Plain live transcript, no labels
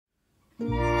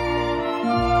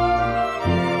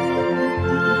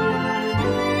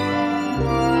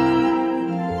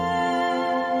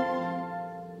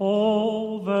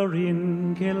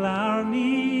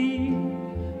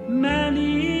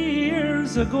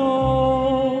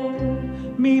ago,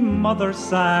 me mother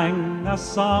sang a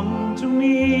song to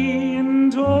me in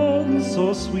tones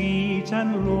so sweet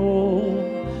and low,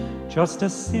 just a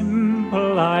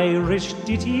simple Irish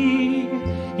ditty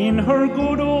in her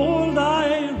good old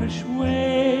Irish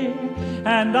way,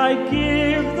 and I'd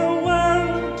give the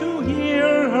world to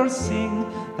hear her sing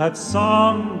that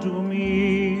song to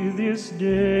me this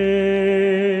day.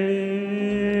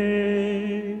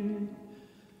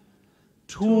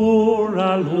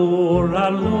 Toora, Loora,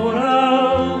 Loora,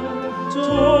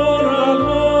 Toora,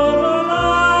 Loora,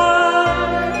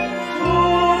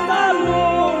 Toora,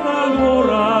 Loora,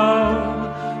 Loora,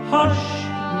 hush,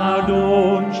 now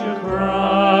don't you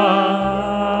cry.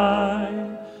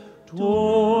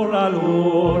 Toora,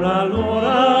 Loora,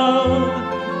 Loora,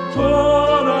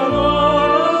 Toora,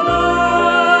 Loora,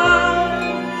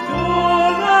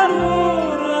 Toora,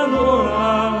 Loora,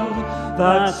 Loora,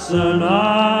 that's an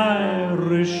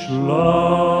Irish lullaby.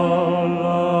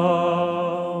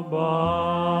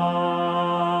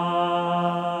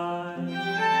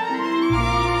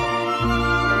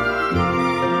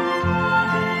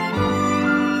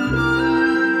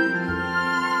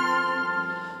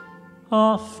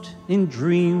 Oft in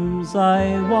dreams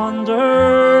I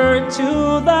wander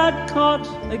to that cot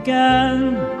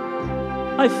again.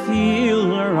 I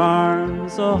feel her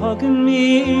arms a-hugging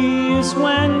me as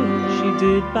when she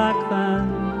did back then,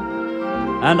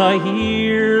 and I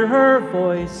hear her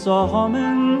voice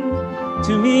a-humming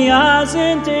to me as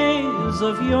in days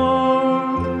of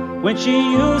yore, when she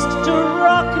used to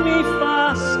rock me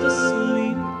fast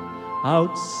asleep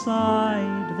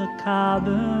outside the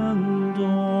cabin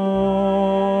door.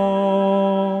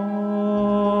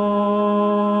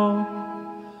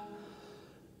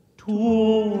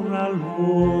 Toora,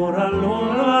 Loora,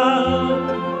 Loora,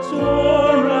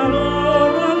 Toora,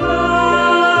 Loora,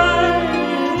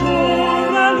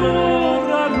 Toora,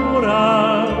 Loora, Loora,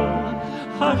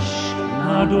 hush,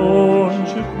 now don't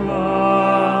you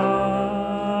cry.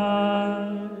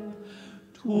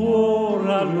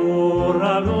 Toora,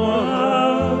 Loora, Loora,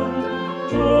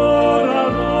 Toora,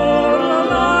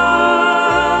 Loora,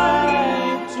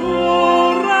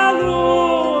 Toora,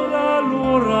 Loora,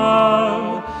 Loora,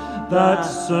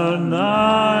 that's an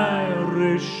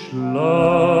Irish lullaby.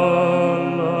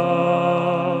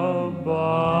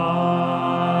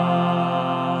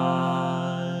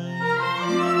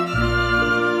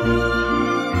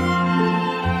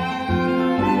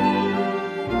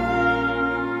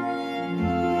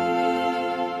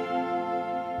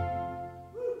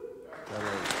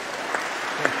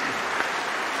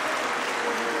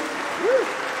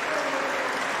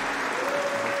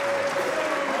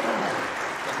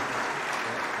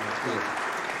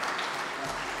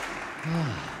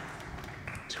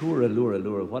 Toora, Loora,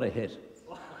 Loora, what a hit.